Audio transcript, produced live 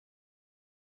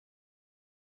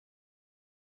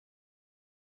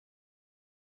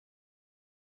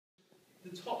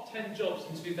The top 10 jobs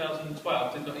in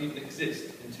 2012 did not even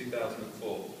exist in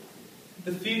 2004.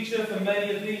 The future for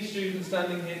many of these students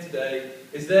standing here today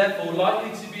is therefore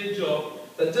likely to be a job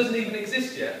that doesn't even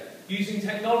exist yet, using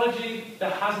technology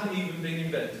that hasn't even been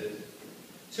invented.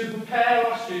 To prepare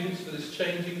our students for this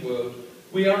changing world,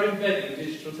 we are embedding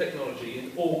digital technology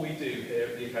in all we do here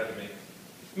at the Academy.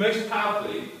 Most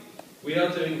powerfully, we are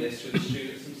doing this with the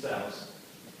students themselves,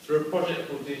 through a project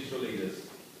called Digital Leaders.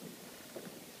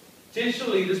 Digital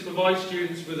Leaders provide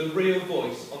students with a real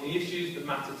voice on the issues that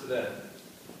matter to them.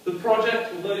 The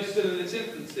project, although still in its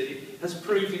infancy, has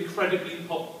proved incredibly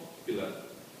popular,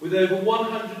 with over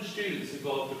 100 students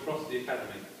involved across the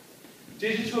Academy.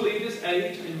 Digital Leaders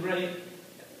range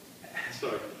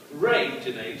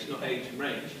in age, not age in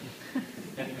range.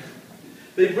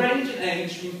 They range in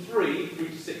age from 3 through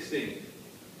to 16,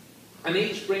 and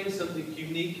each brings something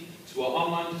unique to our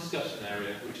online discussion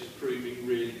area, which is proving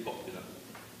really popular.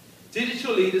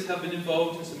 Digital Leaders have been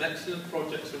involved in some excellent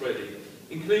projects already,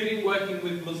 including working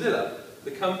with Mozilla,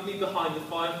 the company behind the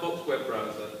Firefox web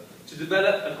browser, to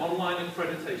develop an online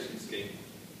accreditation scheme.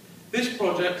 This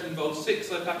project involves 6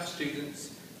 IPACA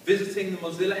students visiting the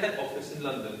Mozilla head office in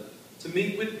London to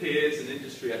meet with peers and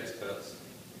industry experts.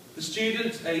 The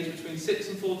students, aged between 6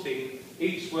 and 14,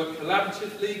 each work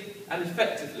collaboratively and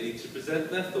effectively to present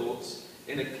their thoughts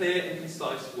in a clear and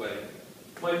concise way.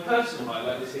 My personal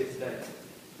highlight is here today.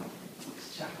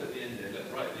 This chap at the end here,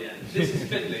 look, right at the end. This is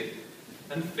Finley.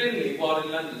 And Finley, while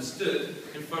in London, stood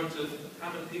in front of,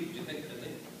 how many people do you think,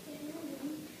 Finley?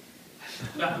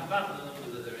 About the number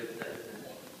that there is there.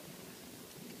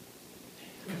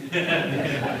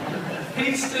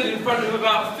 He stood in front of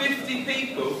about 50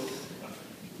 people.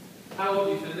 How old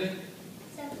are you, Finley?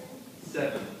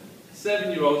 7.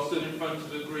 7-year-old stood in front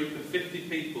of a group of 50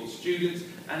 people, students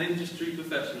and industry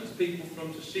professionals, people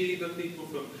from Toshiba, people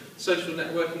from social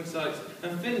networking sites,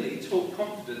 and Finley talked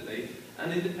confidently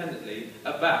and independently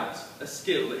about a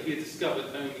skill that he had discovered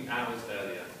only hours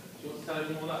earlier. Do you want to tell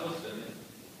everyone what that was, Finley?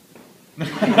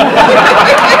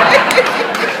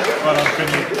 Well done,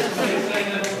 Finley.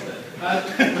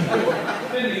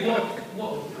 Finley,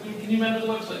 can you remember the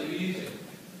website you were using?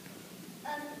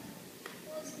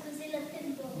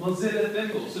 Mozilla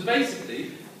Thimble. So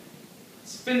basically,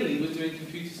 Finley was doing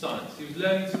computer science. He was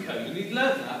learning to code, and he'd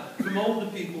learned that from all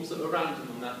the people that were around him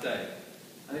on that day.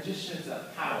 And it just shows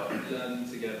that power of learning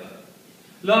together.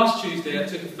 Last Tuesday, I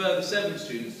took a further 7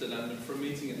 students to London for a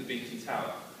meeting at the BT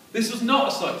Tower. This was not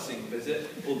a sightseeing visit,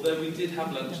 although we did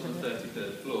have lunch on the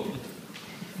 33rd floor.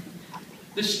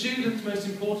 The students, most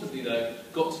importantly though,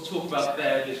 got to talk about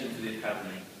their vision for the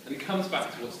Academy. And it comes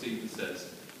back to what Stephen says.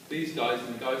 These guys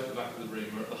and the guys at the back of the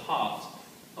room are at the heart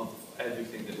of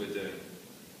everything that we're doing.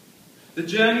 The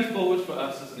journey forward for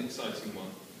us is an exciting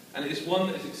one, and it is one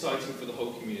that is exciting for the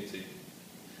whole community.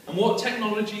 And what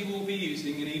technology we'll be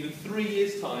using in even 3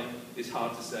 years' time is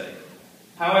hard to say.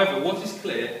 However, what is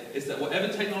clear is that whatever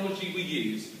technology we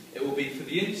use, it will be for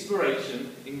the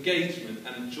inspiration, engagement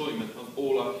and enjoyment of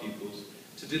all our pupils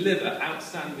to deliver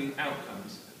outstanding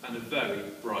outcomes and a very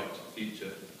bright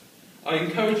future. I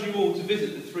encourage you all to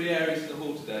visit the 3 areas of the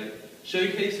hall today,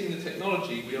 showcasing the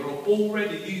technology we are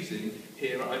already using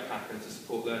here at IPACA to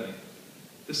support learning.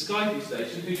 The Skyview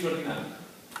station, who's running that?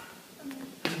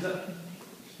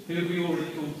 Who have we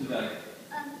already called today?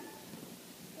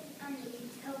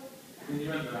 Can you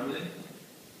remember, Emily?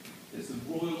 It's the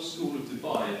Royal School of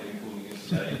Dubai have been calling us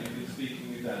today, and we've been speaking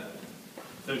with them.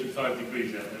 35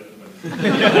 degrees out there at the moment.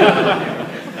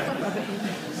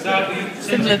 Sadly,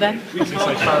 similar then. We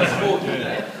can't transport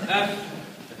today.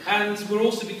 And we'll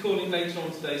also be calling later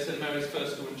on today St Mary's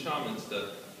First School in Charminster.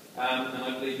 And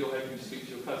I believe you're hoping to speak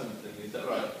to your cousin, Finley, is that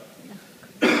right?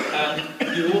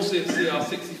 You'll also see our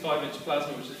 65-inch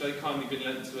plasma, which has very kindly been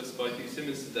lent to us by Hugh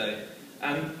Simmons today.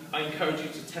 And I encourage you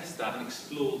to test that and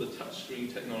explore the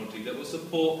touchscreen technology that will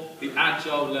support the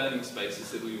agile learning spaces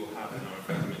that we will have in our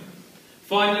academy.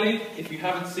 Finally, if you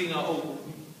haven't seen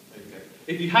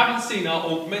our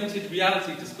augmented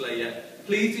reality display yet,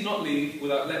 please do not leave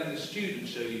without letting the students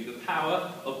show you the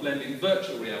power of blending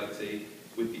virtual reality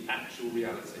with the actual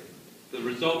reality. The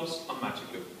results are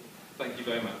magical. Thank you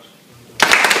very much.